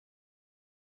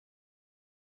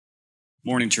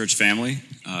Morning, church family.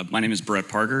 My name is Brett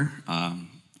Parker,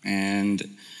 and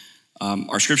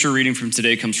our scripture reading from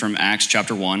today comes from Acts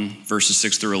chapter 1, verses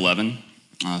 6 through 11.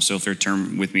 So if you'll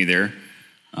turn with me there.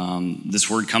 This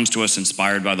word comes to us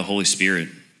inspired by the Holy Spirit,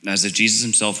 as if Jesus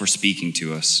himself were speaking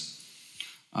to us.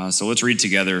 So let's read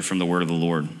together from the word of the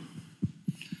Lord.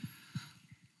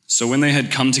 So when they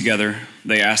had come together,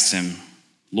 they asked him,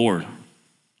 "Lord,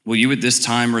 will you at this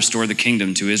time restore the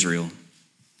kingdom to Israel?"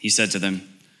 He said to them,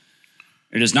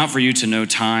 "It is not for you to know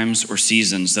times or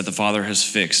seasons that the Father has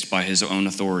fixed by his own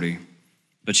authority,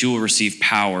 but you will receive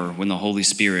power when the Holy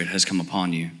Spirit has come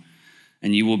upon you,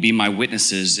 and you will be my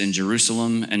witnesses in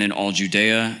Jerusalem and in all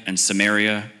Judea and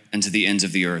Samaria and to the ends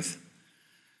of the earth."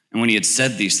 And when he had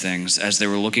said these things, as they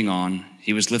were looking on,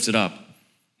 he was lifted up,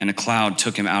 and a cloud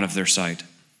took him out of their sight.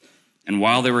 And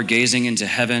while they were gazing into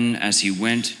heaven as he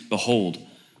went, behold,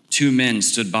 two men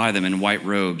stood by them in white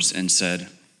robes and said,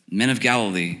 "Men of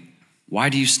Galilee, why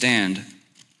do you stand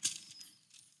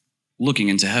looking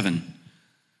into heaven?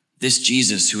 This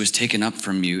Jesus who is taken up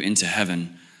from you into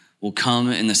heaven will come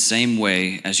in the same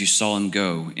way as you saw him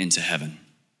go into heaven."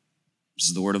 This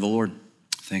is the word of the Lord.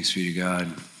 Thanks be to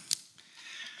God.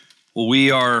 Well, we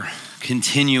are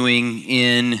continuing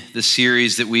in the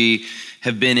series that we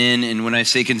have been in. And when I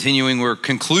say continuing, we're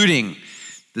concluding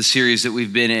the series that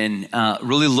we've been in,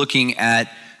 really looking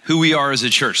at who we are as a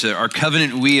church, our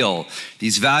covenant wheel,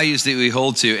 these values that we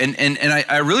hold to. And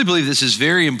I really believe this is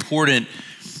very important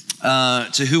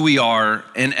to who we are.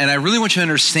 And I really want you to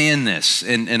understand this.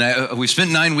 We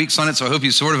spent 9 weeks on it, so I hope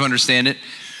you sort of understand it.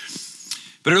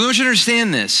 But I really want you to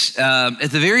understand this.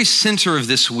 At the very center of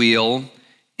this wheel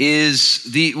is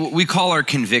what we call our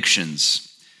convictions.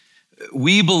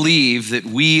 We believe that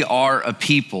we are a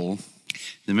people,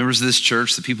 the members of this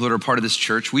church, the people that are part of this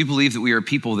church, we believe that we are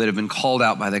people that have been called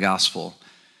out by the gospel.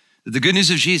 The good news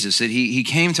of Jesus, that he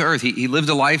came to earth. He lived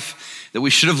a life that we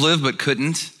should have lived but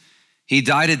couldn't. He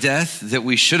died a death that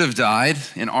we should have died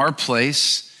in our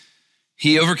place.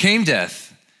 He overcame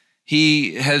death.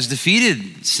 He has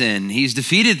defeated sin. He's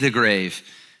defeated the grave.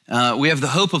 We have the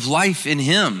hope of life in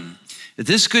him. That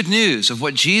this good news of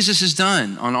what Jesus has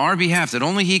done on our behalf, that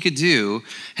only he could do,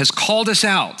 has called us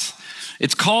out.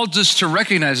 It's called us to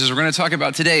recognize, as we're going to talk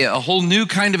about today, a whole new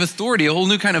kind of authority, a whole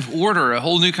new kind of order, a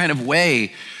whole new kind of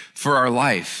way for our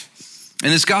life.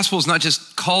 And this gospel has not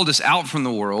just called us out from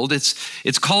the world,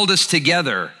 it's called us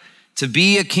together to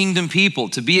be a kingdom people,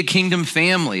 to be a kingdom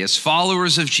family as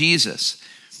followers of Jesus,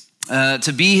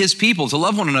 to be his people, to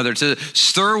love one another, to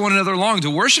stir one another along,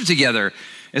 to worship together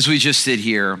as we just did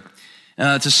here.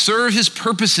 To serve his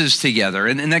purposes together.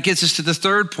 And that gets us to the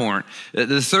third point.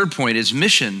 The third point is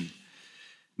mission.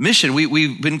 Mission,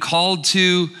 we've been called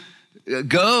to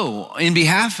go on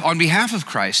behalf of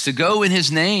Christ, to go in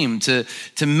his name, to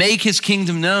make his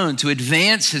kingdom known, to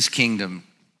advance his kingdom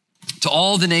to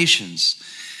all the nations.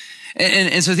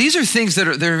 And so these are things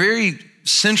they're very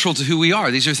central to who we are.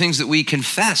 These are things that we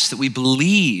confess, that we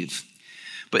believe.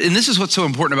 And this is what's so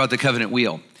important about the covenant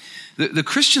wheel. The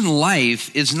Christian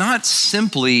life is not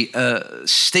simply a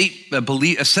set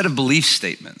of belief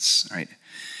statements, right?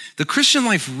 The Christian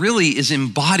life really is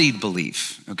embodied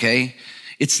belief, okay?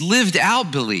 It's lived out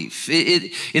belief.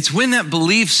 It's when that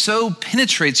belief so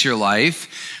penetrates your life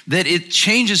that it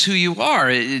changes who you are.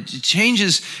 It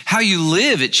changes how you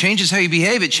live. It changes how you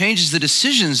behave. It changes the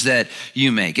decisions that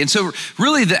you make. And so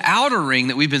really the outer ring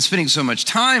that we've been spending so much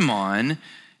time on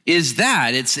is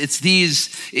that it's these,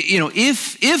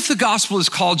 if the gospel has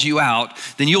called you out,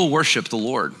 then you'll worship the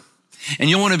Lord.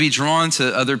 And you'll want to be drawn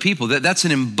to other people. That's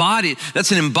an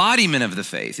embodiment of the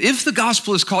faith. If the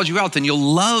gospel has called you out, then you'll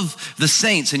love the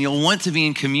saints and you'll want to be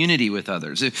in community with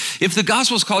others. If the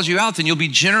gospel has called you out, then you'll be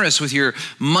generous with your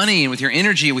money and with your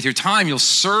energy and with your time. You'll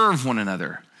serve one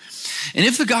another. And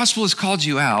if the gospel has called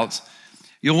you out,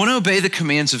 you'll want to obey the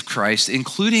commands of Christ,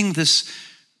 including this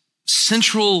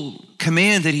central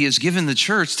command that he has given the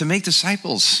church to make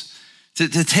disciples,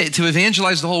 to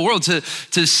evangelize the whole world, to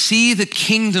see the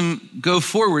kingdom go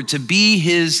forward, to be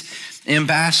his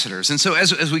ambassadors. And so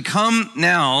as we come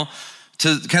now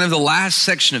to kind of the last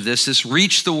section of this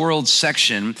reach the world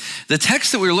section, the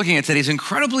text that we're looking at today is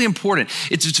incredibly important.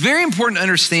 It's very important to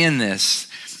understand this.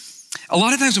 A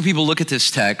lot of times when people look at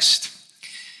this text,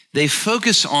 they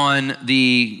focus on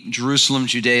the Jerusalem,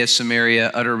 Judea,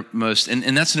 Samaria, uttermost,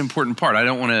 and that's an important part. I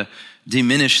don't want to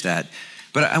diminish that.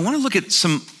 But I want to look at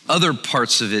some other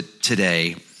parts of it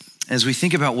today as we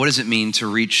think about what does it mean to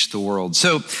reach the world.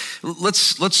 So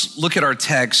let's look at our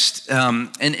text, and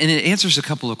it answers a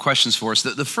couple of questions for us.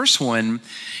 The first one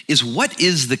is, what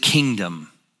is the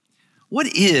kingdom? What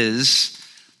is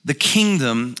the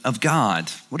kingdom of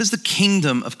God? What is the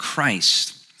kingdom of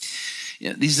Christ?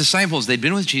 These disciples, they'd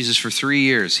been with Jesus for 3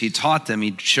 years. He taught them,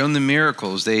 he'd shown them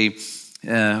miracles. Their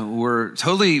lives were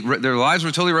totally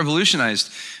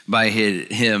revolutionized by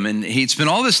him. And he'd spent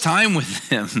all this time with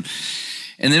them.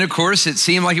 And then, of course, it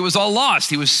seemed like it was all lost.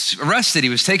 He was arrested. He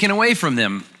was taken away from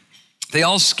them. They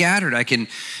all scattered. I can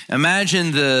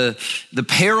imagine the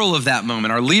peril of that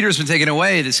moment. Our leader's been taken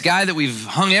away. This guy that we've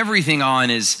hung everything on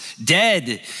is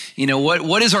dead.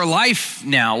 What is our life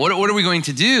now? What are we going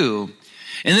to do?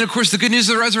 And then, of course, the good news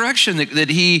of the resurrection, that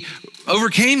he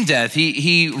overcame death.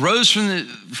 He rose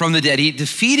from the dead. He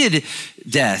defeated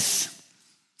death.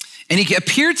 And he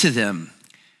appeared to them.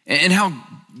 And how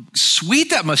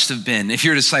sweet that must have been if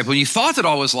you're a disciple. You thought that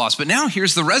all was lost, but now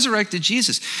here's the resurrected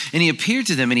Jesus. And he appeared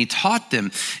to them and he taught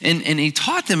them. And he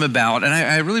taught them about, and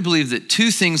I really believe that 2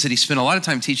 things that he spent a lot of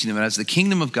time teaching them about is the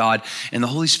kingdom of God and the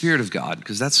Holy Spirit of God,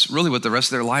 because that's really what the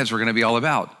rest of their lives were going to be all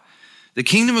about. The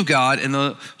kingdom of God and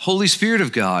the Holy Spirit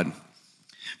of God.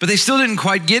 But they still didn't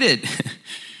quite get it.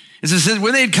 And so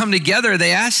when they had come together,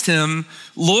 they asked him,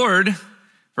 Lord,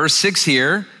 verse 6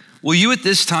 here, will you at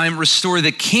this time restore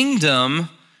the kingdom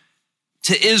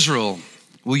to Israel?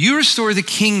 Will you restore the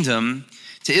kingdom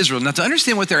to Israel? Now, to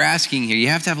understand what they're asking here, you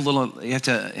have to have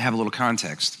a little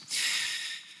context.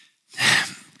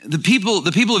 The people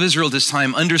of Israel at this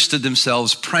time understood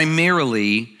themselves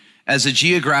primarily as a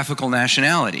geographical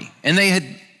nationality, and they had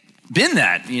been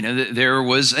that. There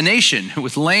was a nation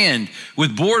with land,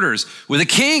 with borders, with a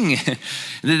king.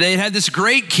 They had this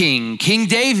great king, King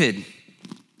David,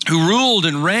 who ruled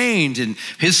and reigned, and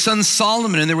his son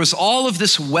Solomon, and there was all of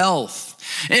this wealth.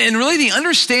 And really the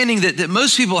understanding that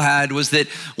most people had was that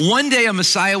one day a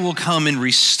Messiah will come and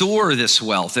restore this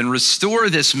wealth and restore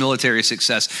this military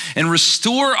success and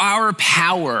restore our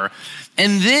power.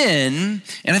 And then,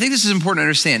 and I think this is important to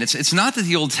understand, it's not that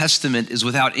the Old Testament is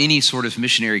without any sort of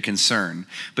missionary concern,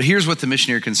 but here's what the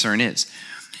missionary concern is.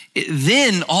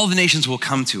 Then all the nations will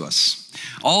come to us.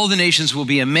 All the nations will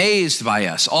be amazed by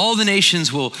us. All the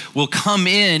nations will come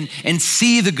in and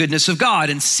see the goodness of God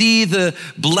and see the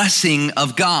blessing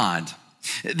of God.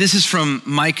 This is from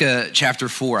Micah chapter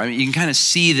 4. I mean, you can kind of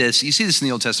see this. You see this in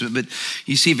the Old Testament, but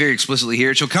you see it very explicitly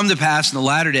here. It shall come to pass in the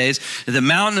latter days that the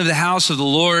mountain of the house of the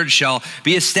Lord shall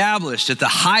be established at the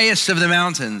highest of the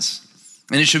mountains,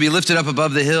 and it shall be lifted up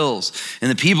above the hills,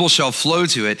 and the people shall flow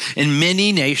to it, and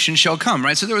many nations shall come,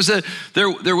 right? So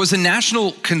there was a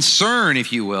national concern,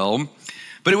 if you will,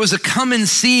 but it was a come and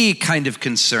see kind of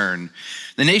concern.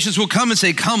 The nations will come and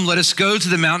say, come, let us go to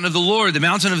the mountain of the Lord, the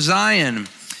mountain of Zion,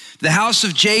 the house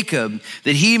of Jacob,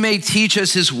 that he may teach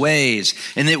us his ways,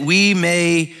 and that we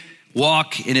may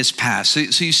walk in his paths. So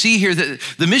you see here that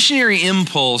the missionary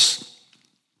impulse,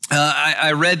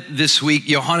 I read this week,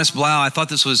 Johannes Blau, I thought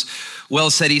this was well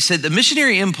said. He said the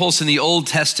missionary impulse in the Old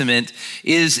Testament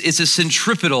is a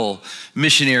centripetal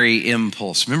missionary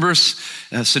impulse. Remember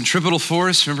centripetal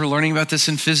force? Remember learning about this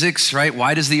in physics, right?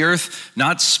 Why does the earth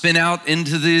not spin out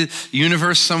into the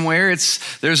universe somewhere?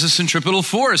 There's a centripetal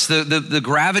force. The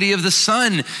gravity of the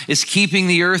sun is keeping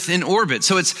the earth in orbit.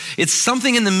 So it's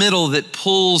something in the middle that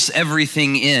pulls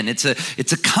everything in. It's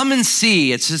a come and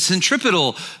see. It's a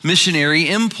centripetal missionary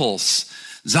impulse.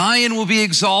 Zion will be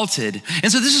exalted.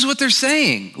 And so this is what they're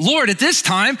saying. Lord, at this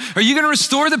time, are you going to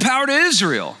restore the power to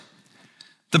Israel?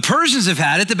 The Persians have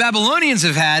had it. The Babylonians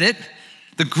have had it.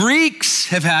 The Greeks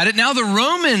have had it. Now the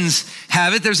Romans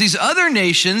have it. There's these other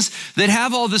nations that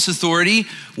have all this authority.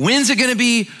 When's it going to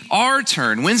be our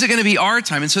turn? When's it going to be our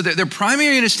time? And so their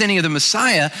primary understanding of the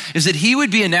Messiah is that he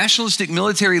would be a nationalistic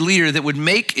military leader that would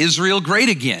make Israel great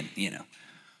again,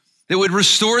 that would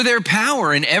restore their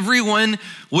power, and everyone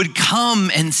would come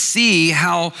and see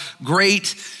how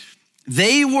great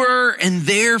they were, and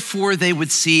therefore they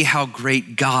would see how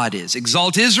great God is.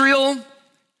 Exalt Israel,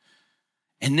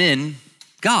 and then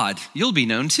God, you'll be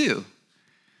known too.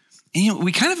 And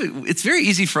it's very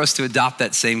easy for us to adopt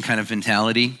that same kind of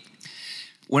mentality.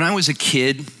 When I was a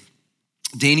kid,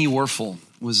 Danny Werfel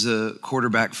was a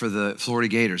quarterback for the Florida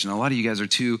Gators. And a lot of you guys are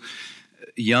too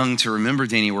young to remember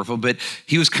Danny Werfel, but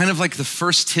he was kind of like the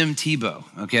first Tim Tebow,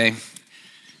 okay?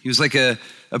 He was like a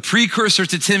precursor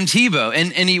to Tim Tebow,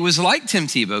 and he was like Tim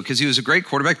Tebow because he was a great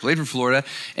quarterback, played for Florida,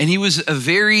 and he was a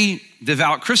very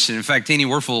devout Christian. In fact, Danny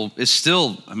Werfel is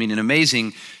still, an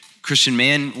amazing Christian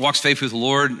man, walks faithfully with the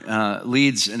Lord,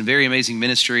 leads in a very amazing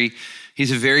ministry.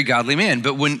 He's a very godly man.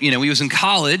 But when, he was in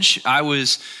college, I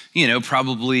was,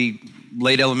 probably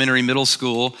late elementary, middle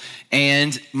school,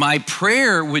 and my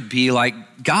prayer would be like,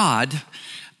 God,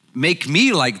 make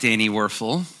me like Danny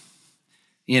Werfel,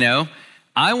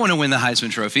 I want to win the Heisman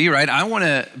Trophy, right? I want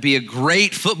to be a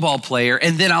great football player,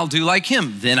 and then I'll do like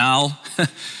him. Then I'll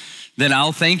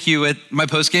thank you at my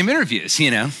post-game interviews,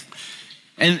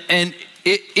 And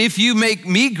if you make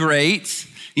me great,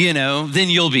 then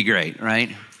you'll be great,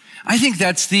 right? I think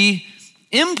that's the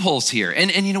impulse here.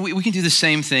 And we can do the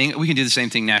same thing. We can do the same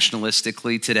thing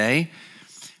nationalistically today.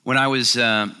 When I was,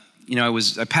 I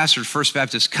pastored First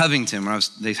Baptist Covington.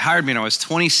 They hired me when I was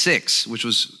 26, which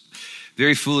was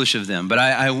very foolish of them. But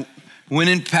I went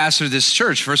and pastored this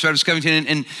church, First Baptist Covington.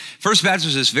 And First Baptist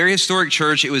was this very historic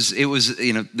church. It was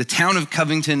the town of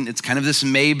Covington. It's kind of this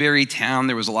Mayberry town.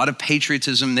 There was a lot of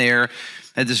patriotism there.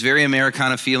 Had this very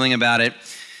Americana feeling about it.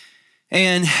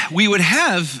 And we would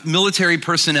have military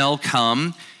personnel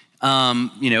come.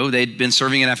 They'd been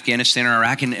serving in Afghanistan or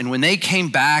Iraq. And when they came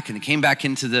back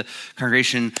into the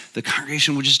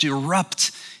congregation would just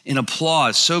erupt in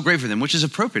applause. So great for them, which is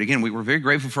appropriate. Again, we were very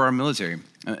grateful for our military.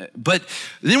 But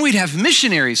then we'd have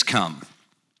missionaries come.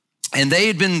 And they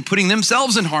had been putting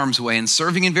themselves in harm's way and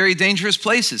serving in very dangerous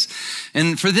places.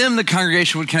 And for them, the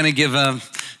congregation would kind of give a,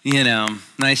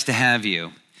 nice to have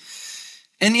you.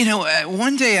 And,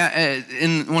 one day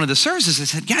in one of the services, I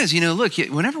said, guys, look,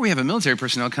 whenever we have a military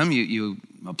personnel come, you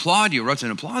applaud, you erupt in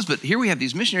applause, but here we have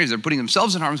these missionaries that are putting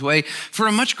themselves in harm's way for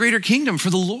a much greater kingdom, for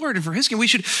the Lord and for his kingdom. We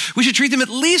should treat them at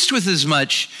least with as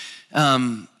much,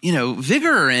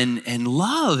 vigor and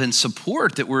love and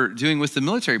support that we're doing with the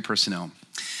military personnel.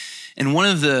 And one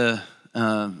of the,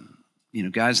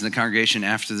 guys in the congregation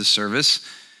after the service,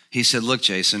 he said, look,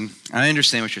 Jason, I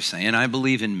understand what you're saying. I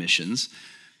believe in missions.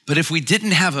 But if we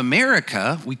didn't have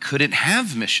America, we couldn't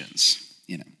have missions,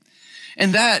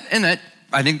 And that,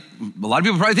 I think a lot of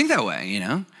people probably think that way,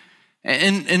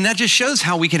 And that just shows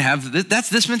how we can have, that's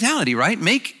this mentality, right?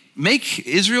 Make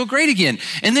Israel great again.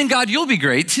 And then God, you'll be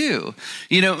great too.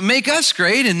 Make us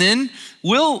great, and then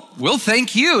we'll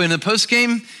thank you in the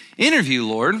post-game interview,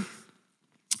 Lord.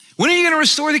 When are you going to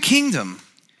restore the kingdom?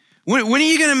 When are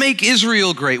you going to make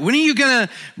Israel great? When are you going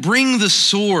to bring the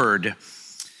sword?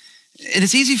 And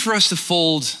it's easy for us to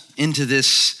fold into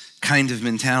this kind of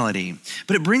mentality,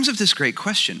 but it brings up this great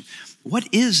question. What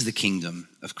is the kingdom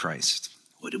of Christ?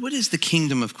 What is the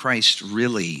kingdom of Christ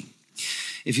really?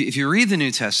 If you read the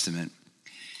New Testament,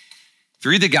 if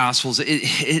you read the Gospels,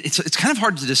 it's kind of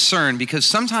hard to discern because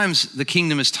sometimes the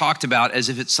kingdom is talked about as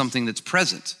if it's something that's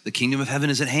present. The kingdom of heaven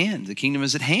is at hand. The kingdom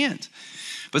is at hand.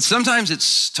 But sometimes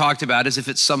it's talked about as if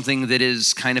it's something that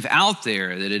is kind of out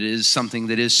there, that it is something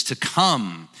that is to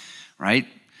come. Right?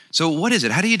 So what is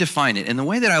it? How do you define it? And the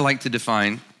way that I like to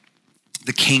define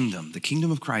the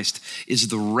kingdom of Christ, is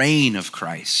the reign of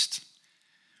Christ.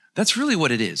 That's really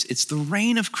what it is. It's the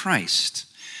reign of Christ.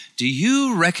 Do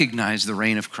you recognize the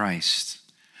reign of Christ?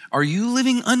 Are you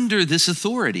living under this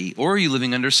authority, or are you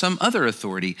living under some other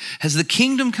authority? Has the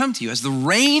kingdom come to you? Has the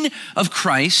reign of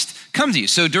Christ come to you?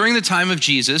 So during the time of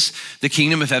Jesus, the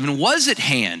kingdom of heaven was at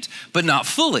hand, but not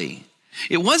fully.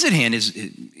 It was at hand.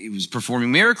 He was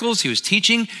performing miracles. He was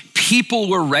teaching. People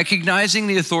were recognizing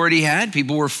the authority he had.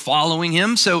 People were following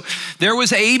him. So there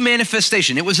was a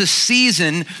manifestation. It was a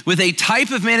season with a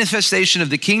type of manifestation of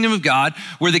the kingdom of God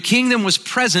where the kingdom was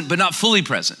present, but not fully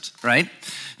present, right?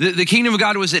 The kingdom of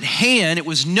God was at hand. It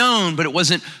was known, but it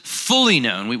wasn't fully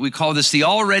known. We call this the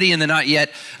already and the not yet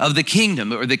of the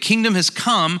kingdom, or the kingdom has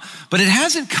come, but it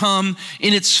hasn't come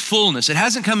in its fullness. It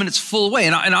hasn't come in its full way.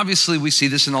 And obviously we see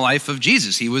this in the life of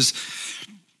Jesus. He was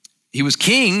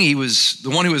king. He was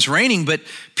the one who was reigning, but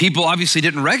people obviously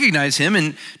didn't recognize him.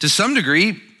 And to some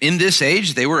degree in this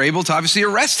age, they were able to obviously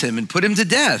arrest him and put him to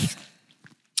death.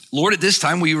 Lord, at this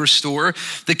time, we restore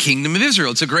the kingdom of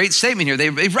Israel. It's a great statement here.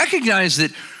 They recognize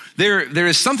that there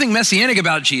is something messianic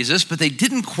about Jesus, but they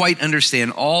didn't quite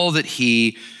understand all that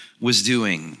he was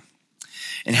doing.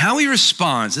 And how he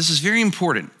responds, this is very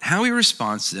important, how he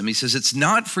responds to them. He says, it's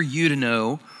not for you to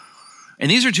know,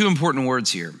 and these are two important words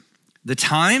here, the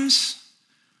times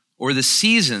or the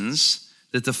seasons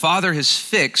that the Father has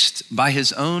fixed by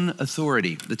his own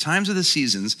authority. The times or the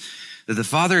seasons that the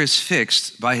Father has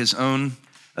fixed by his own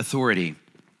authority.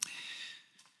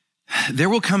 There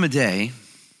will come a day,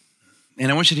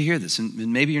 and I want you to hear this, and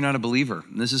maybe you're not a believer.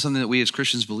 And this is something that we as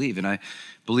Christians believe, and I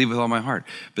believe with all my heart.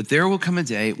 But there will come a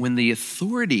day when the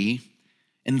authority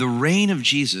and the reign of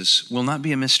Jesus will not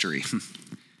be a mystery.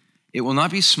 It will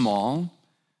not be small.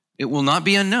 It will not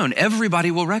be unknown.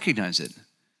 Everybody will recognize it.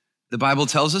 The Bible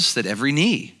tells us that every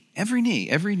knee,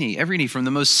 from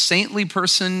the most saintly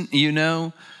person you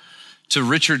know to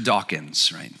Richard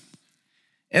Dawkins, right?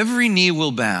 Every knee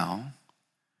will bow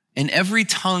and every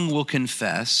tongue will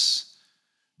confess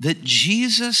that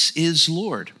Jesus is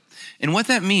Lord. And what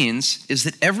that means is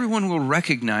that everyone will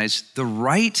recognize the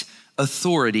right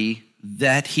authority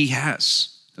that he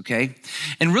has, okay?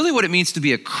 And really what it means to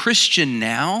be a Christian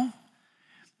now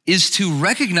is to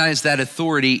recognize that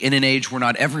authority in an age where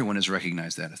not everyone has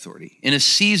recognized that authority, in a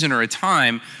season or a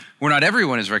time where not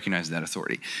everyone has recognized that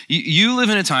authority. You live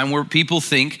in a time where people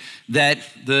think that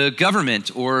the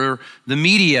government or the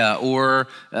media or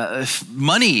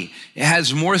money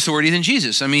has more authority than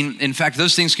Jesus. I mean, in fact,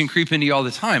 those things can creep into you all the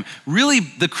time. Really,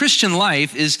 the Christian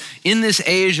life is in this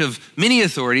age of many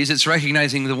authorities, it's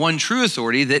recognizing the one true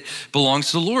authority that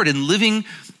belongs to the Lord and living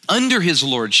under his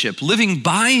lordship, living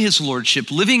by his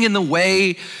lordship, living in the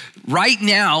way right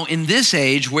now in this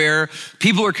age where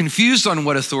people are confused on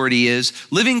what authority is,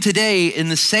 living today in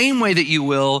the same way that you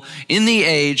will in the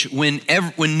age when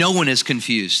no one is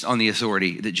confused on the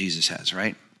authority that Jesus has,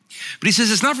 right? But he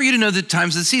says, it's not for you to know the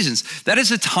times of the seasons. That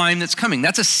is a time that's coming.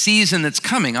 That's a season that's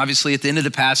coming. Obviously, at the end of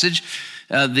the passage,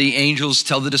 the angels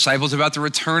tell the disciples about the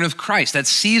return of Christ. That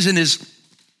season is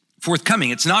forthcoming.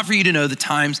 It's not for you to know the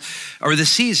times or the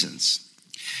seasons.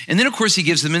 And then, of course, he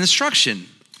gives them an instruction.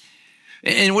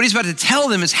 And what he's about to tell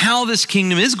them is how this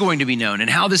kingdom is going to be known and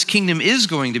how this kingdom is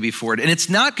going to be forward. And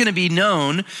it's not going to be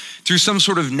known through some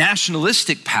sort of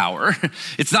nationalistic power.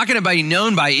 It's not going to be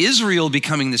known by Israel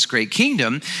becoming this great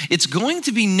kingdom. It's going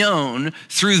to be known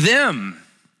through them,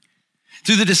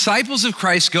 through the disciples of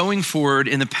Christ going forward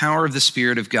in the power of the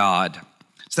Spirit of God.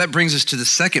 So that brings us to the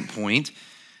second point.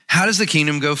 How does the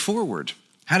kingdom go forward?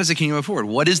 How does the kingdom go forward?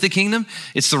 What is the kingdom?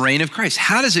 It's the reign of Christ.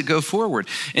 How does it go forward?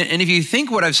 And if you think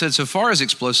what I've said so far is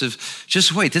explosive,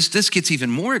 just wait, this gets even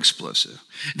more explosive.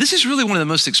 This is really one of the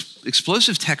most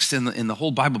explosive texts in the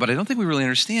whole Bible, but I don't think we really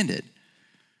understand it.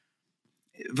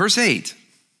 Verse 8,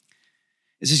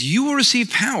 it says, you will receive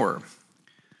power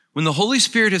when the Holy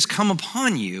Spirit has come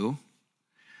upon you,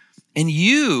 and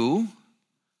you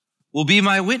will be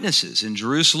my witnesses in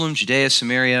Jerusalem, Judea,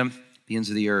 Samaria, the ends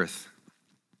of the earth.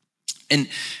 And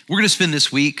we're going to spend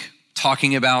this week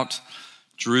talking about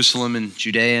Jerusalem and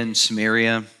Judea and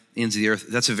Samaria, the ends of the earth.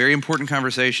 That's a very important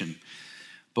conversation.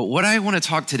 But what I want to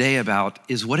talk today about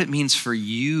is what it means for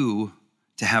you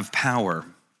to have power.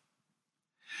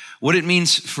 What it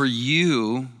means for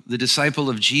you, the disciple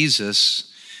of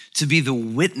Jesus, to be the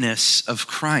witness of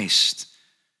Christ.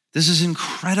 This is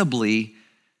incredibly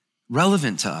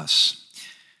relevant to us.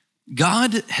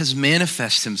 God has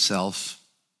manifested himself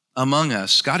among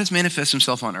us. God has manifested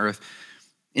himself on earth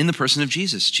in the person of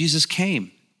Jesus. Jesus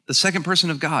came. The second person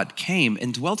of God came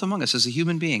and dwelt among us as a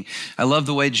human being. I love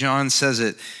the way John says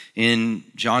it in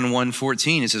John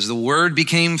 1:14. It says, the word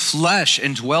became flesh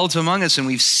and dwelt among us, and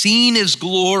we've seen his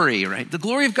glory, right? The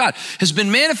glory of God has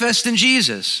been manifest in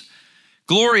Jesus.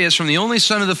 Glory is from the only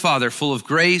Son of the Father, full of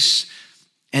grace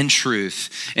and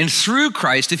truth. And through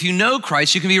Christ, if you know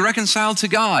Christ, you can be reconciled to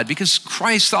God because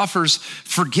Christ offers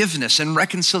forgiveness and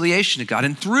reconciliation to God.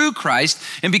 And through Christ,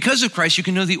 and because of Christ, you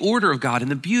can know the order of God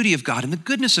and the beauty of God and the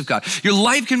goodness of God. Your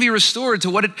life can be restored to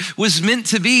what it was meant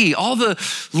to be. All the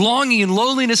longing and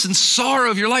loneliness and sorrow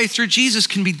of your life through Jesus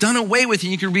can be done away with,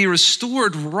 and you can be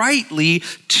restored rightly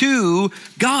to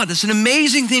God. That's an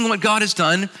amazing thing what God has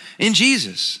done in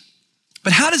Jesus.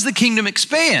 But how does the kingdom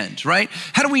expand, right?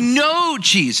 How do we know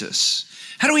Jesus?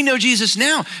 How do we know Jesus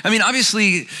now? I mean,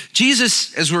 obviously,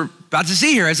 Jesus, as we're about to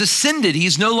see here, has ascended.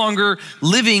 He's no longer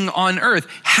living on earth.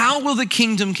 How will the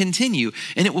kingdom continue?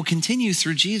 And it will continue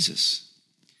through Jesus.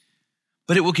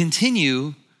 But it will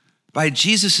continue by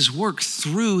Jesus' work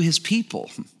through his people,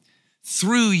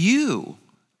 through you.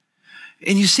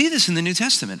 And you see this in the New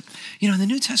Testament. You know, in the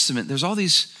New Testament, there's all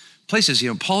these places,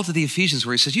 Paul to the Ephesians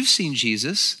where he says, you've seen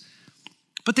Jesus,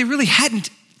 but they really hadn't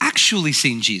actually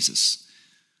seen Jesus.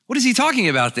 What is he talking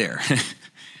about there?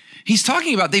 He's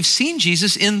talking about they've seen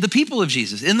Jesus in the people of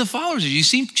Jesus, in the followers of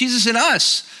Jesus. You've seen Jesus in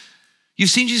us. You've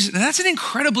seen Jesus. And that's an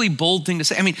incredibly bold thing to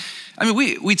say. I mean,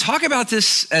 we talk about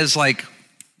this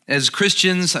as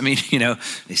Christians.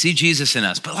 They see Jesus in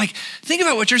us. But think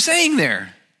about what you're saying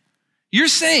there. You're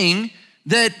saying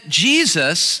that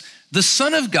Jesus, the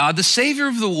Son of God, the Savior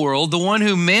of the world, the one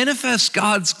who manifests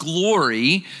God's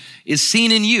glory, is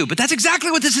seen in you. But that's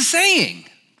exactly what this is saying.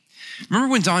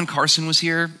 Remember when Don Carson was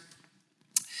here?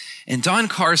 And Don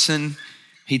Carson,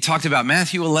 he talked about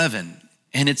Matthew 11.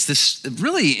 And it's this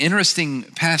really interesting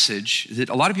passage that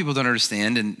a lot of people don't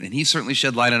understand. And he certainly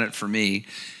shed light on it for me.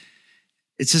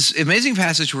 It's this amazing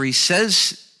passage where he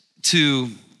says to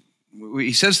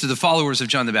the followers of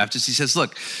John the Baptist, he says,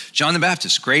 look, John the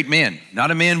Baptist, great man, not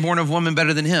a man born of woman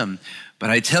better than him. But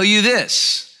I tell you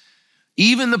this,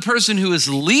 even the person who is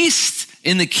least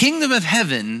in the kingdom of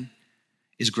heaven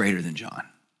is greater than John.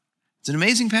 It's an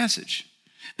amazing passage.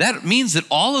 That means that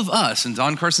all of us, and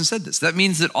Don Carson said this, that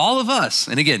means that all of us,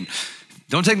 and again,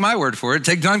 don't take my word for it,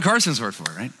 take Don Carson's word for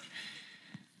it, right?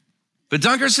 But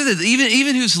Don Carson said that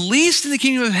even who's least in the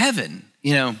kingdom of heaven,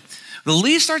 the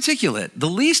least articulate, the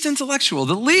least intellectual,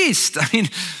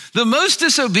 the most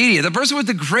disobedient, the person with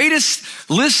the greatest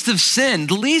list of sin,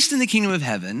 the least in the kingdom of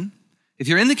heaven, if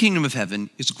you're in the kingdom of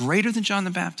heaven, is greater than John the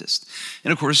Baptist.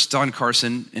 And of course, Don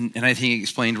Carson, and I think he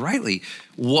explained rightly,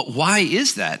 why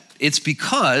is that? It's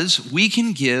because we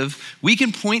can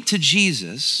point to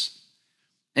Jesus,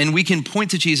 and we can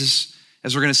point to Jesus,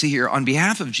 as we're going to see here, on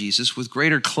behalf of Jesus with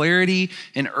greater clarity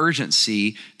and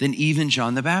urgency than even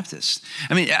John the Baptist.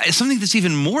 Something that's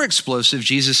even more explosive,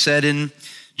 Jesus said in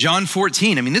John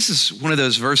 14. This is one of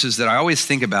those verses that I always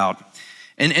think about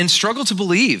and struggle to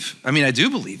believe. I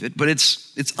do believe it, but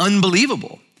it's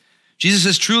unbelievable. Jesus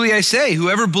says, truly I say,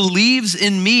 whoever believes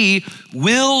in me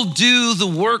will do the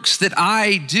works that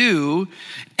I do,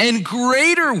 and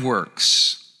greater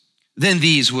works than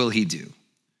these will he do,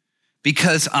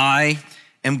 because I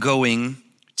am going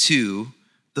to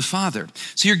the Father.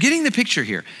 So you're getting the picture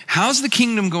here. How's the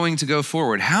kingdom going to go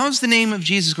forward? How's the name of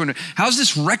Jesus going to, how's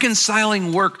this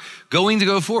reconciling work going to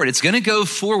go forward? It's going to go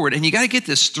forward, and you got to get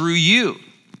this through you.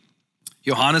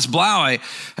 Johannes Blau, I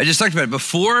just talked about it.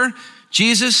 Before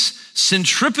Jesus,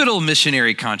 centripetal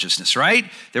missionary consciousness, right?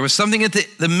 There was something at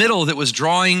the middle that was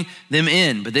drawing them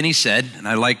in. But then he said, and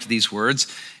I liked these words,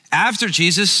 after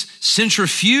Jesus,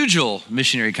 centrifugal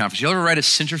missionary conference. You ever ride a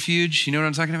centrifuge? You know what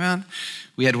I'm talking about?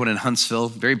 We had one in Huntsville.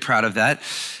 Very proud of that.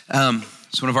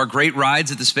 It's one of our great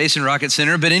rides at the Space and Rocket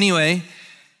Center. But anyway,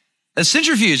 a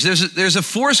centrifuge, there's a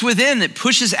force within that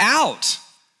pushes out.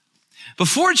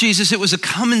 Before Jesus, it was a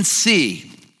come and see.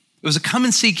 It was a come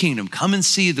and see kingdom. Come and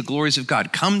see the glories of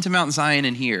God. Come to Mount Zion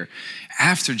and hear.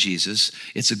 After Jesus,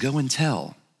 it's a go and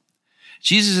tell.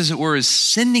 Jesus, as it were, is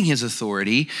sending his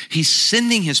authority. He's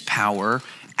sending his power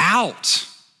out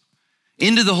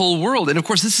into the whole world. And of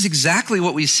course, this is exactly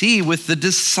what we see with the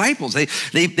disciples.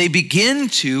 They begin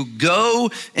to go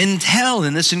and tell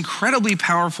in this incredibly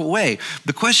powerful way.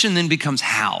 The question then becomes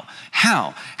how?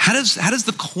 How does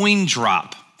the coin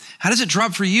drop? How does it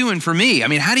drop for you and for me?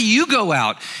 How do you go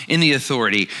out in the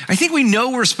authority? I think we know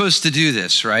we're supposed to do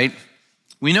this, right?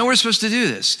 We know we're supposed to do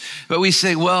this, but we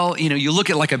say, well, you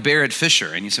look at like a Barrett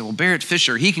Fisher and you say, well, Barrett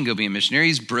Fisher, he can go be a missionary.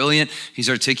 He's brilliant. He's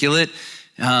articulate.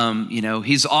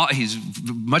 He's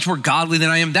much more godly than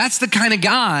I am. That's the kind of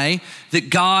guy that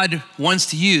God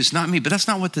wants to use, not me. But that's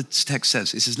not what the text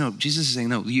says. It says, no, Jesus is saying,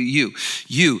 no, you.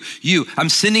 I'm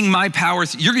sending my power.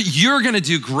 You're going to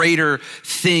do greater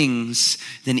things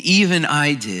than even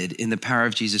I did in the power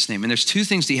of Jesus' name. And there's two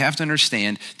things that you have to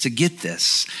understand to get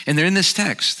this. And they're in this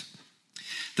text.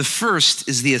 The first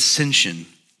is the ascension.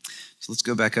 So let's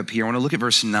go back up here. I want to look at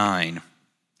verse 9.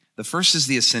 The first is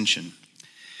the ascension.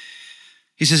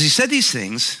 He says, he said these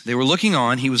things, they were looking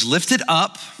on, he was lifted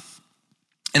up,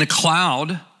 and a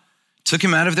cloud took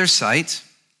him out of their sight.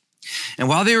 And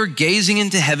while they were gazing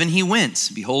into heaven, he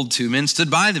went. Behold, two men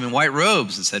stood by them in white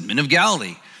robes and said, Men of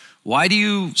Galilee, why do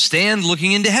you stand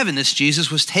looking into heaven? This Jesus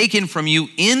was taken from you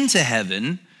into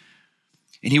heaven,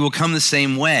 and he will come the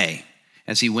same way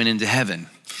as he went into heaven.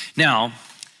 Now,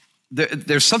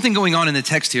 there's something going on in the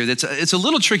text here it's a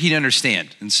little tricky to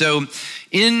understand. And so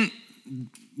in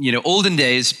olden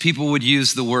days, people would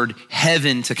use the word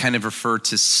heaven to kind of refer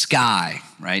to sky,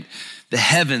 right? The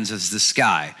heavens as the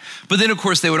sky. But then, of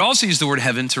course, they would also use the word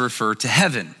heaven to refer to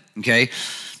heaven, okay?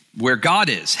 Where God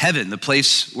is, heaven, the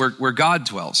place where God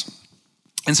dwells.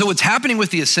 And so what's happening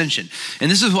with the ascension,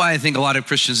 and this is why I think a lot of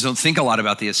Christians don't think a lot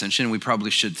about the ascension, and we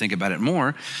probably should think about it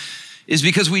more, is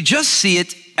because we just see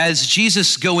it as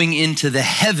Jesus going into the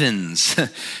heavens.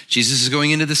 Jesus is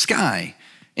going into the sky,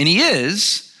 and he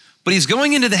is, but he's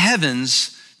going into the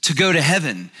heavens to go to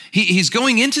heaven. He's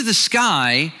going into the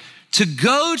sky to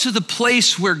go to the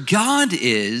place where God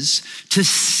is, to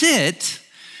sit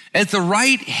at the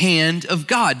right hand of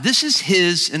God. This is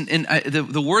his, and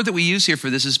the word that we use here for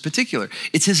this is particular.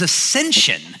 It's his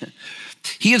ascension.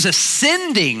 He is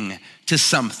ascending to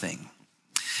something.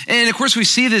 And of course, we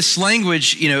see this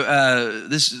language,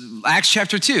 this Acts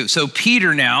chapter 2. So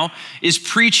Peter now is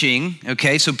preaching,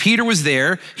 okay? So Peter was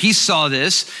there, he saw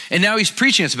this, and now he's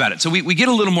preaching us about it. So we get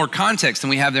a little more context than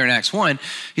we have there in Acts 1.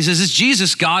 He says, this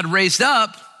Jesus God raised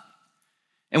up,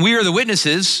 and we are the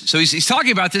witnesses. So he's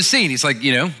talking about this scene. He's like,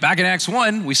 back in Acts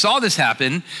 1, we saw this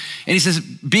happen. And he says,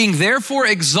 being therefore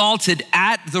exalted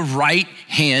at the right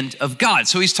hand of God.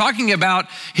 So he's talking about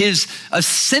his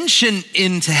ascension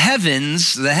into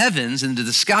the heavens, into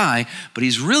the sky, but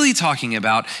he's really talking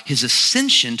about his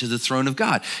ascension to the throne of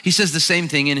God. He says the same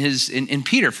thing in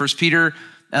Peter, 1 Peter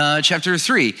chapter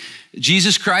 3.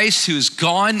 Jesus Christ, who has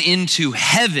gone into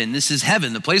heaven, this is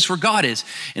heaven, the place where God is,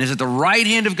 and is at the right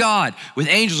hand of God with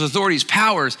angels, authorities,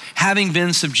 powers, having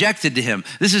been subjected to him.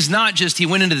 This is not just he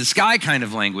went into the sky kind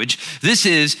of language. This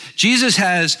is Jesus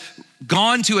has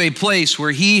gone to a place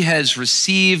where he has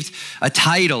received a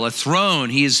title, a throne.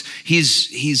 He's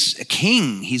a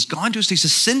king. He's gone to us. He's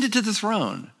ascended to the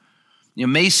throne. You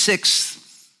know, May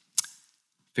 6th,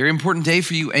 very important day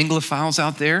for you Anglophiles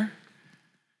out there.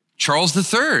 Charles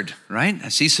III, right? I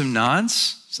see some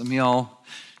nods. Some of y'all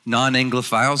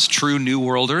non-Anglophiles, true New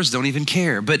Worlders, don't even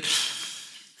care. But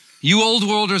you old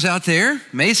worlders out there,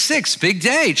 May 6th, big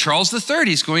day. Charles III,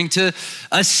 he's going to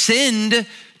ascend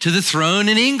to the throne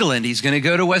in England. He's going to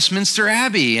go to Westminster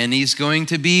Abbey and he's going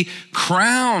to be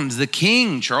crowned the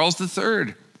king, Charles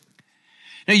III.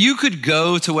 Now you could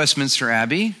go to Westminster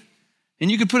Abbey and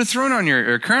you could put a crown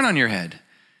on your head.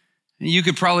 And you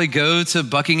could probably go to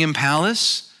Buckingham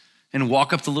Palace and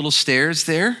walk up the little stairs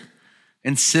there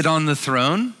and sit on the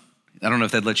throne. I don't know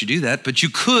if they'd let you do that, but you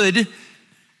could,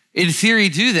 in theory,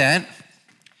 do that.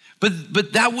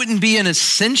 But that wouldn't be an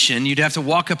ascension. You'd have to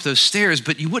walk up those stairs,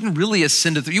 but you wouldn't really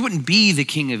ascend to you wouldn't be the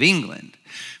King of England.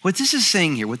 What this is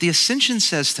saying here, what the ascension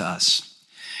says to us,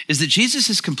 is that Jesus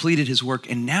has completed his work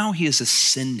and now he has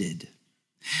ascended.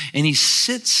 And he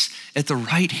sits at the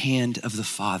right hand of the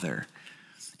Father.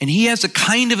 And he has a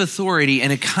kind of authority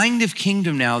and a kind of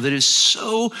kingdom now that is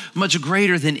so much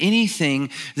greater than anything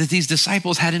that these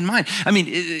disciples had in mind. I mean,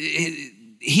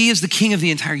 he is the king of the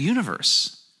entire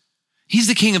universe. He's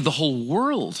the king of the whole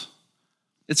world.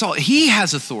 He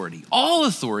has authority. All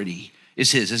authority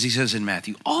is his, as he says in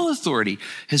Matthew. All authority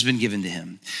has been given to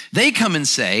him. They come and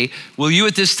say, will you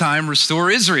at this time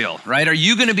restore Israel, right? Are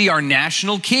you gonna be our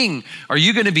national king? Are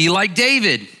you gonna be like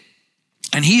David?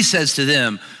 And he says to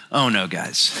them, oh no,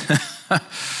 guys.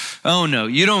 Oh no,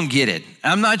 you don't get it.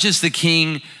 I'm not just the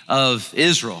king of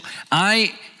Israel.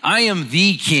 I am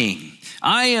the king.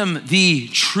 I am the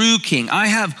true king. I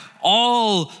have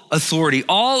all authority.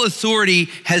 All authority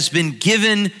has been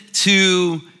given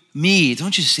to me.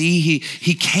 Don't you see?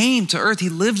 He came to earth. He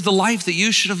lived the life that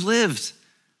you should have lived.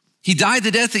 He died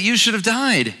the death that you should have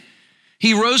died.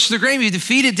 He rose from the grave. He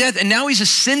defeated death, and now he's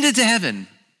ascended to heaven.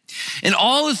 And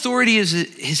all authority is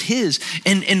his.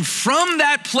 And from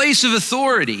that place of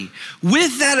authority,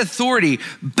 with that authority,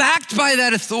 backed by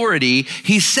that authority,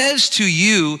 he says to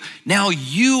you, now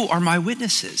you are my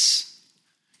witnesses.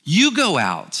 You go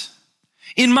out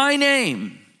in my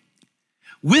name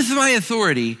with my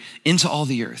authority into all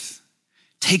the earth.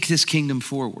 Take this kingdom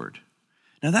forward.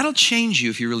 Now that'll change you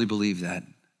if you really believe that.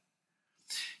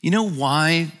 You know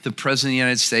why the President of the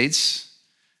United States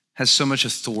has so much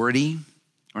authority?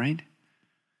 Right?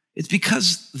 It's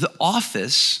because the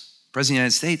office, President of the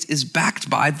United States, is backed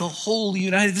by the whole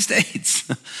United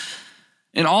States.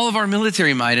 And all of our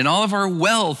military might, and all of our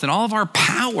wealth, and all of our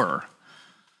power.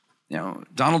 You know,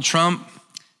 Donald Trump,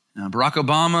 Barack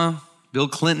Obama, Bill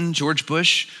Clinton, George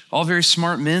Bush, all very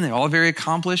smart men, they're all very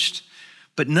accomplished,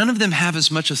 but none of them have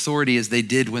as much authority as they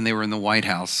did when they were in the White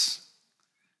House.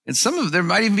 And some of them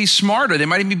might even be smarter, they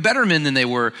might even be better men than they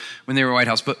were when they were in the White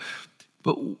House, but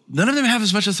none of them have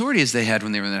as much authority as they had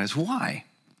when they were in the United States. Why?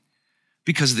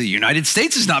 Because the United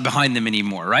States is not behind them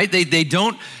anymore, right? They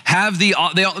don't have they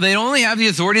only have the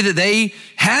authority that they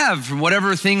have from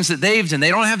whatever things that they've done. They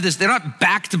don't have this, they're not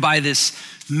backed by this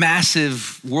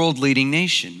massive world-leading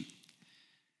nation.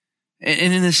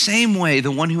 And in the same way, the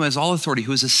one who has all authority,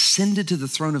 who has ascended to the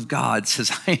throne of God,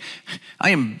 says, I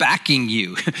am backing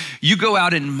you. You go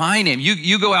out in my name.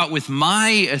 You go out with my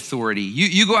authority.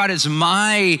 You go out as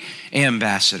my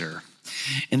ambassador.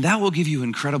 And that will give you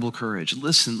incredible courage.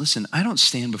 Listen, I don't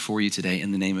stand before you today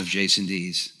in the name of Jason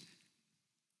Dees.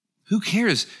 Who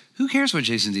cares? Who cares what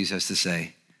Jason Dees has to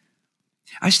say?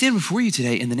 I stand before you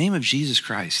today in the name of Jesus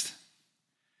Christ.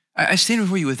 I stand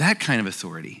before you with that kind of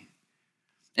authority.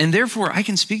 And therefore, I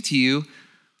can speak to you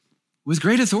with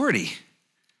great authority.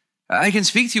 I can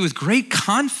speak to you with great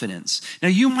confidence. Now,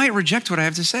 you might reject what I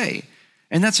have to say,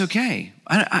 and that's okay.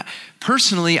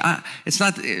 Personally, it's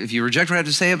not, if you reject what I have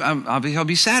to say, I'll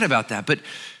be sad about that. But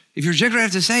if you reject what I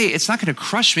have to say, it's not going to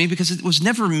crush me because it was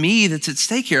never me that's at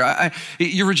stake here.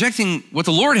 You're rejecting what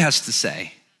the Lord has to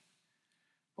say.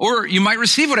 Or you might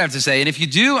receive what I have to say. And if you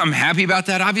do, I'm happy about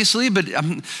that, obviously, but I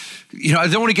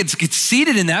don't want to get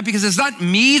seated in that because it's not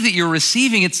me that you're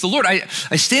receiving, it's the Lord. I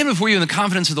stand before you in the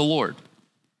confidence of the Lord.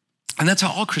 And that's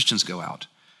how all Christians go out.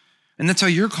 And that's how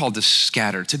you're called to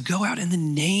scatter, to go out in the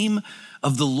name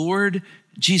of the Lord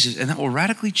Jesus. And that will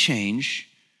radically change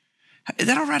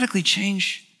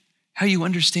how you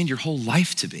understand your whole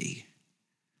life to be.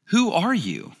 Who are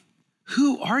you?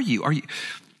 Who are you?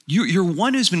 You're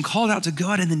one who's been called out to go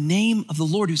out in the name of the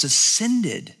Lord, who's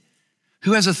ascended,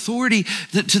 who has authority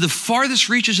to the farthest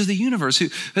reaches of the universe, who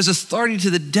has authority to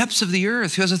the depths of the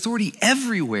earth, who has authority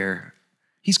everywhere.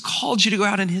 He's called you to go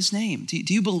out in his name. Do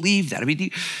you believe that? I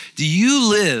mean, do you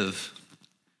live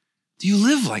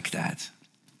like that?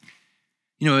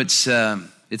 You know, it's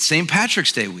St.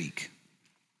 Patrick's Day week.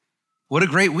 What a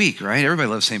great week, right? Everybody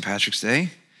loves St. Patrick's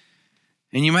Day.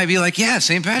 And you might be like, yeah,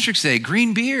 St. Patrick's Day,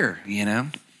 green beer, you know?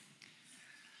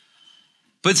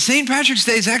 But St. Patrick's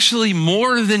Day is actually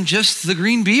more than just the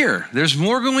green beer. There's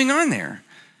more going on there.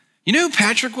 You know who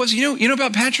Patrick was? You know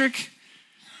about Patrick?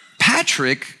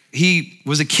 Patrick, he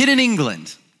was a kid in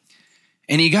England,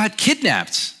 and he got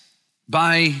kidnapped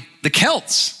by the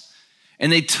Celts.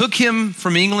 And they took him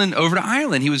from England over to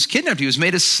Ireland. He was kidnapped. He was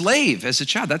made a slave as a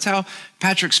child. That's how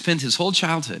Patrick spent his whole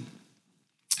childhood.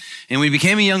 And when he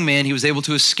became a young man, he was able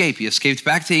to escape. He escaped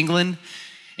back to England,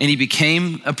 and he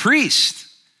became a priest.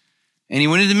 And he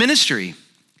went into ministry.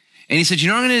 And he said, you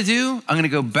know what I'm going to do? I'm going to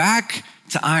go back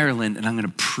to Ireland, and I'm going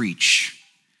to preach.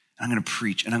 I'm going to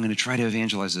preach, and I'm going to try to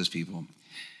evangelize those people.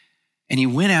 And he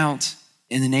went out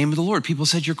in the name of the Lord. People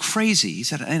said, you're crazy. He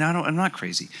said, I'm not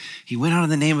crazy. He went out in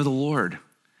the name of the Lord.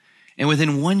 And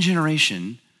within one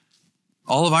generation,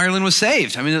 all of Ireland was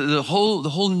saved. I mean, the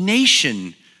whole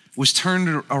nation was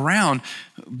turned around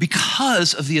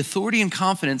because of the authority and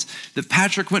confidence that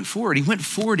Patrick went forward. He went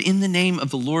forward in the name of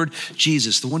the Lord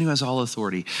Jesus, the one who has all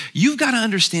authority. You've got to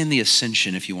understand the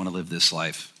ascension if you want to live this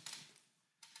life.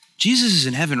 Jesus is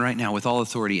in heaven right now with all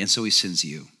authority, and so he sends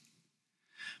you.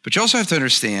 But you also have to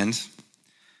understand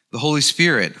the Holy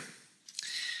Spirit.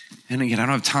 And again, I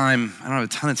don't have a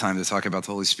ton of time to talk about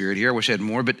the Holy Spirit here. I wish I had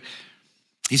more, but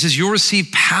he says, you'll receive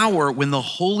power when the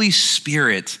Holy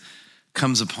Spirit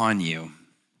comes upon you.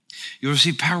 You'll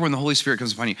receive power when the Holy Spirit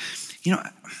comes upon you. You know,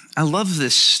 I love the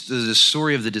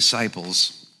story of the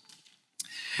disciples.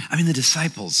 I mean, the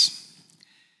disciples,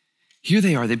 here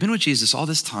they are. They've been with Jesus all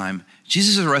this time.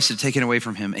 Jesus is arrested, taken away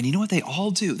from him. And you know what they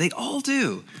all do? They all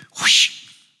do.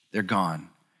 Whoosh, they're gone.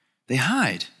 They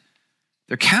hide.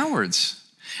 They're cowards.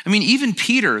 I mean, even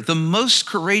Peter, the most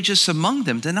courageous among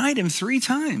them, denied him 3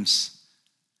 times.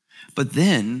 But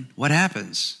then what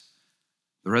happens?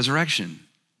 The resurrection,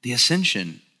 the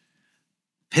ascension,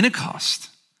 Pentecost,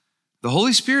 the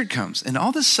Holy Spirit comes. And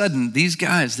all of a sudden, these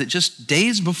guys that just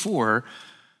days before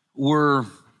were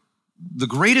the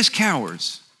greatest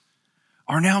cowards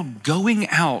are now going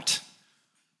out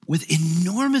with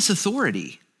enormous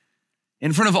authority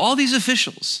in front of all these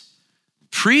officials,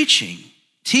 preaching,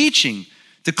 teaching,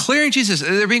 declaring Jesus.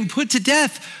 They're being put to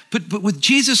death, but with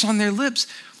Jesus on their lips.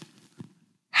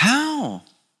 How?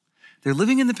 They're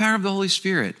living in the power of the Holy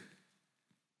Spirit.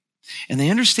 And they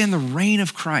understand the reign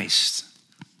of Christ.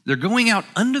 They're going out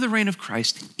under the reign of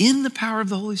Christ in the power of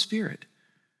the Holy Spirit.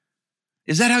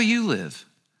 Is that how you live?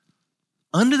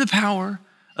 Under the power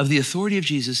of the authority of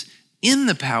Jesus, in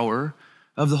the power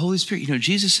of the Holy Spirit. You know,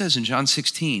 Jesus says in John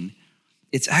 16,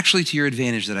 it's actually to your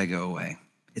advantage that I go away.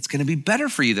 It's going to be better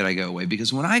for you that I go away,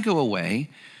 because when I go away,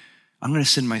 I'm going to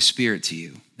send my Spirit to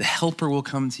you. The Helper will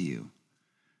come to you.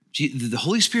 The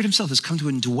Holy Spirit himself has come to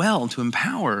indwell and to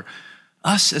empower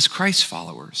us as Christ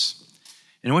followers.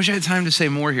 And I wish I had time to say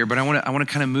more here, but I want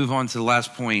to kind of move on to the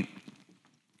last point.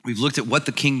 We've looked at what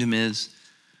the kingdom is.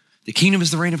 The kingdom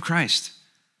is the reign of Christ.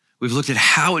 We've looked at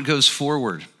how it goes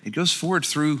forward. It goes forward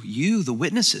through you, the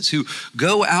witnesses, who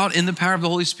go out in the power of the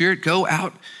Holy Spirit, go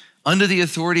out under the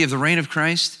authority of the reign of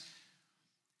Christ.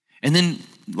 And then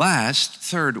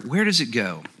third, where does it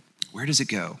go? Where does it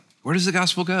go? Where does the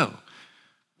gospel go?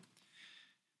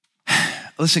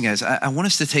 Listen, guys, I want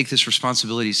us to take this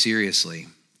responsibility seriously.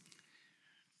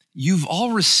 You've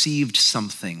all received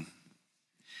something.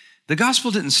 The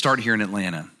gospel didn't start here in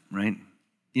Atlanta, right?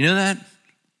 You know that?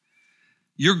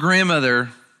 Your grandmother,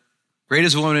 great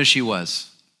as a woman as she was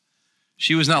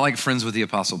not like friends with the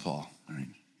Apostle Paul, right?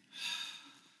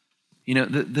 You know,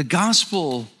 the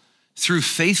gospel, through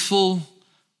faithful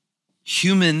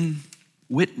human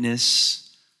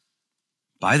witness,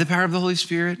 by the power of the Holy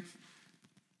Spirit,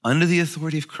 under the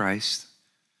authority of Christ,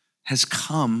 has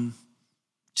come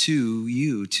to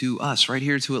you, to us, right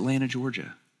here to Atlanta,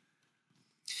 Georgia.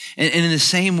 And in the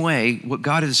same way, what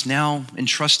God has now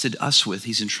entrusted us with,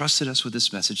 he's entrusted us with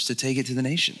this message to take it to the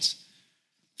nations.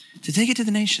 To take it to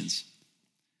the nations.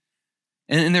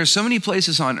 And there are so many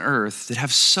places on earth that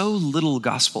have so little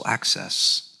gospel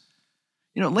access.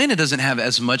 You know, Atlanta doesn't have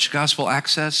as much gospel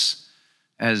access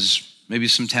as maybe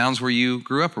some towns where you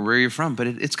grew up or where you're from, but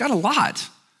it's got a lot.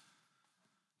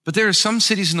 But there are some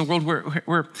cities in the world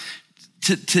where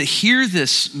to hear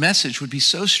this message would be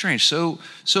so strange, so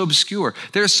obscure.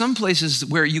 There are some places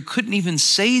where you couldn't even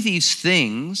say these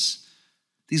things,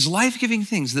 these life-giving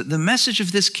things, the message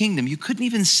of this kingdom, you couldn't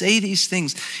even say these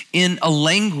things in a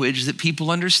language that people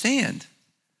understand.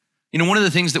 You know, one of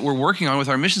the things that we're working on with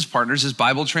our missions partners is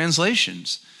Bible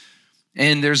translations.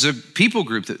 And there's a people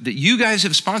group that you guys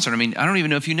have sponsored. I mean, I don't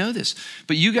even know if you know this,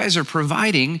 but you guys are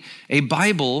providing a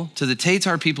Bible to the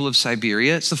Tatar people of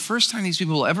Siberia. It's the first time these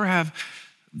people will ever have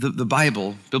the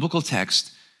Bible, biblical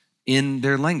text, in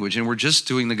their language. And we're just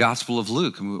doing the Gospel of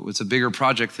Luke. I mean, it's a bigger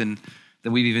project than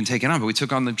we've even taken on, but we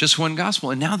took on just one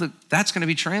gospel, and now that's going to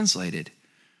be translated.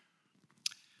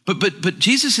 But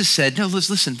Jesus has said, no,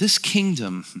 listen, this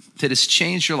kingdom that has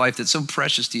changed your life, that's so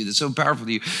precious to you, that's so powerful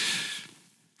to you,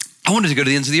 I wanted to go to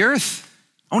the ends of the earth.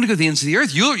 I want to go to the ends of the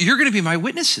earth. You're going to be my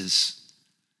witnesses.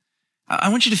 I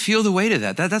want you to feel the weight of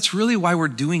that. That's really why we're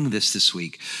doing this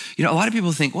week. You know, a lot of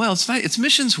people think, well, it's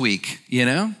missions week, you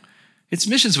know? It's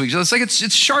missions week. So it's like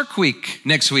it's Shark Week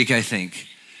next week, I think.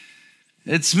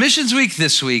 It's missions week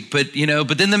this week, but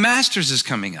then the Masters is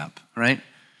coming up, right?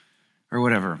 Or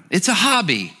whatever. It's a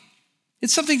hobby.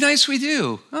 It's something nice we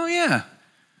do. Oh yeah.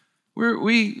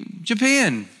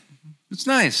 Japan. It's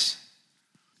nice.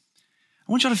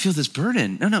 I want y'all to feel this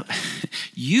burden. No.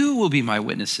 You will be my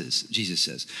witnesses, Jesus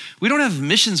says. We don't have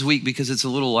missions week because it's a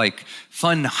little like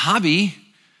fun hobby.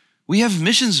 We have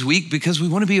missions week because we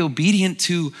want to be obedient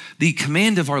to the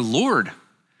command of our Lord.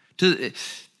 You're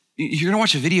going to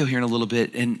watch a video here in a little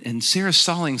bit, and Sarah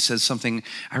Stallings says something.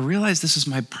 I realize this is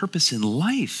my purpose in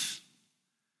life.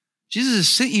 Jesus has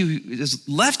sent you, has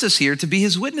left us here to be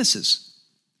his witnesses.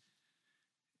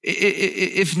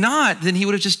 If not, then he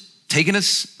would have just taken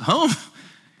us home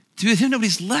to be with him.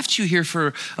 Nobody's left you here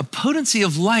for a potency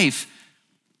of life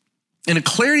and a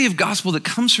clarity of gospel that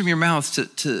comes from your mouth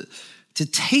to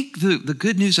take the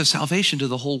good news of salvation to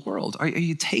the whole world. Are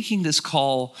you taking this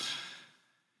call?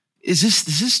 Has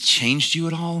this changed you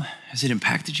at all? Has it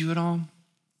impacted you at all?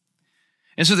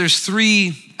 And so there's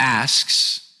 3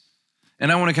 asks,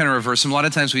 and I want to kind of reverse them. A lot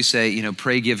of times we say,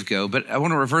 pray, give, go, but I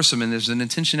want to reverse them, and there's an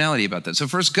intentionality about that. So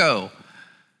first, go.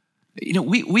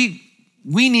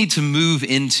 We need to move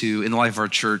into, in the life of our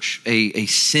church, a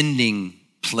sending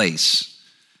place,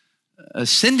 a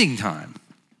sending time.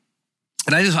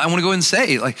 And I want to go and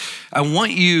say, I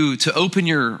want you to open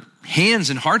your hands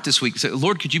and heart this week and say,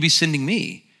 Lord, could you be sending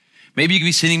me? Maybe you could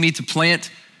be sending me to plant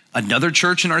another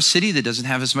church in our city that doesn't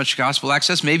have as much gospel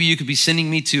access. Maybe you could be sending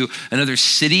me to another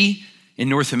city in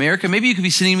North America. Maybe you could be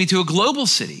sending me to a global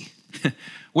city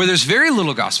where there's very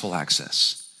little gospel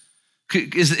access.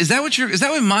 Is that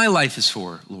what my life is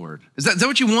for, Lord? Is that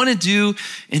what you want to do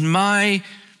in my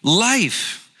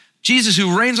life? Jesus,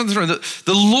 who reigns on the throne, the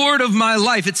Lord of my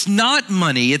life. It's not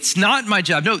money. It's not my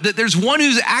job. No, there's one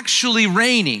who's actually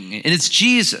reigning, and it's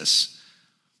Jesus.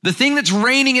 The thing that's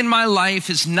reigning in my life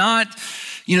is not,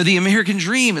 the American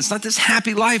dream. It's not this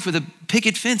happy life with a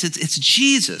picket fence. It's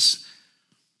Jesus.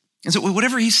 And so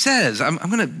whatever he says, I'm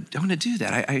gonna do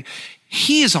that.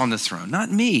 He is on the throne,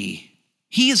 not me.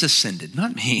 He is ascended,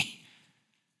 not me.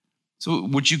 So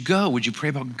would you go? Would you pray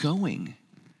about going?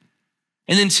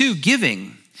 And then 2,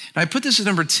 giving. Now I put this as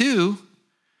number 2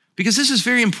 because this is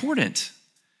very important.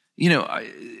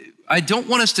 I don't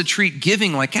want us to treat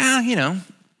giving like, I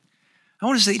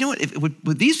want to say,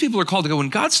 what these people are called to go, when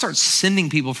God starts sending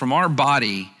people from our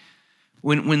body,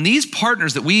 when these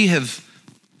partners that we have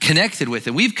connected with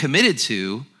and we've committed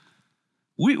to,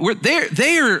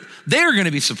 they are going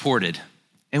to be supported.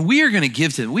 And we are going to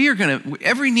give to them.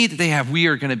 Every need that they have, we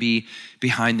are going to be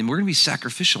behind them. We're going to be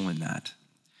sacrificial in that.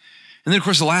 And then, of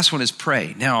course, the last one is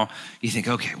pray. Now, you think,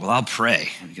 okay, well, I'll pray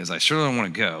because I sure don't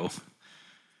want to go.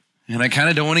 And I kind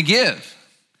of don't want to give.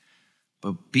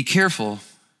 But be careful.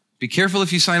 Be careful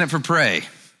if you sign up for pray.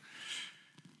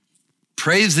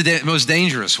 Pray is the most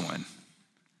dangerous one.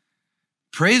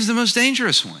 Pray is the most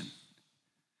dangerous one.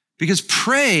 Because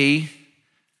pray,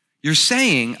 you're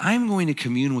saying, I'm going to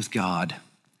commune with God,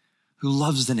 who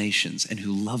loves the nations and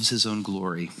who loves his own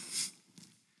glory.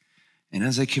 And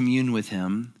as I commune with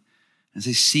him, as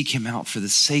I seek him out for the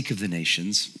sake of the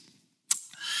nations,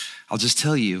 I'll just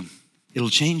tell you, it'll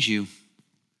change you.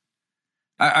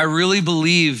 I really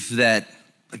believe that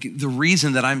the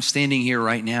reason that I'm standing here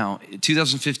right now, in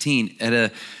 2015, at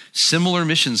a similar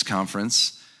missions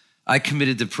conference, I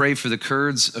committed to pray for the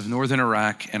Kurds of northern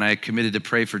Iraq, and I committed to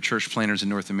pray for church planters in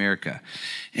North America.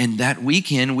 And that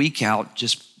week in, week out,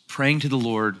 just praying to the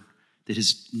Lord that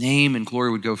his name and glory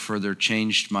would go further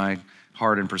changed my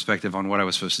heart and perspective on what I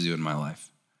was supposed to do in my life.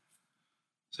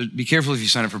 So be careful if you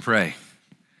sign up for pray.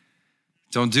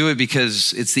 Don't do it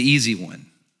because it's the easy one.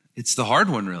 It's the hard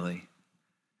one, really.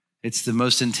 It's the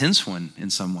most intense one in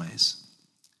some ways.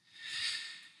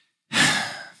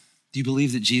 Do you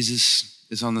believe that Jesus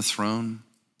is on the throne?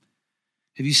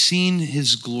 Have you seen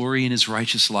his glory in his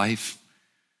righteous life?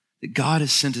 That God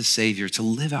has sent a Savior to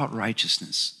live out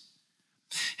righteousness.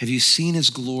 Have you seen his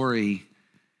glory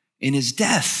in his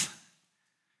death?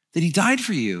 That he died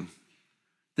for you.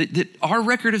 That our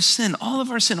record of sin, all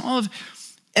of our sin, all of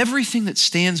everything that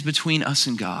stands between us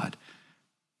and God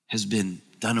has been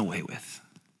done away with,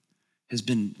 has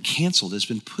been canceled, has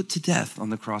been put to death on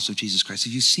the cross of Jesus Christ.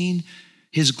 Have you seen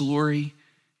his glory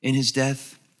in his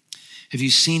death? Have you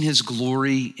seen his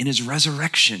glory in his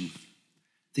resurrection?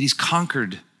 That he's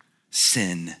conquered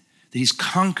sin, that he's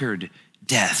conquered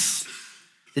death,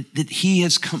 that he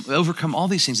has overcome all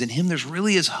these things. In him, there's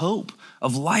really is hope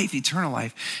of life, eternal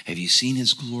life. Have you seen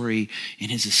his glory in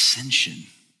his ascension?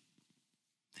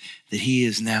 That he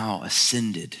is now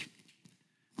ascended,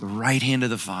 the right hand of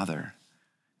the Father,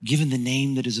 given the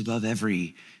name that is above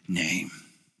every name.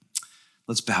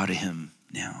 Let's bow to him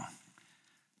now.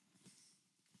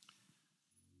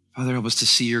 Father, help us to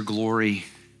see your glory.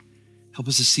 Help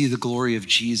us to see the glory of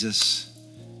Jesus.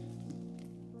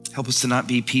 Help us to not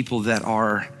be people that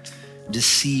are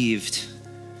deceived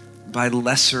by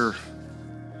lesser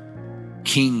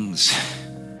kings,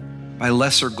 by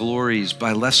lesser glories,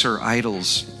 by lesser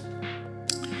idols.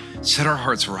 Set our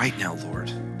hearts right now,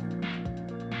 Lord.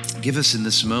 Give us in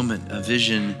this moment a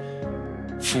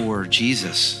vision for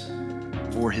Jesus,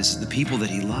 for the people that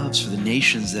he loves, for the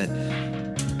nations that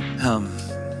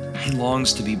he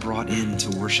longs to be brought in to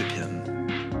worship him.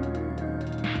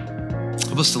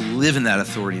 Help us to live in that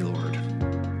authority, Lord,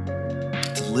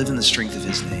 to live in the strength of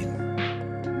his name.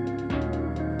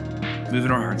 Move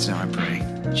in our hearts now, I pray,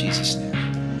 in Jesus' name.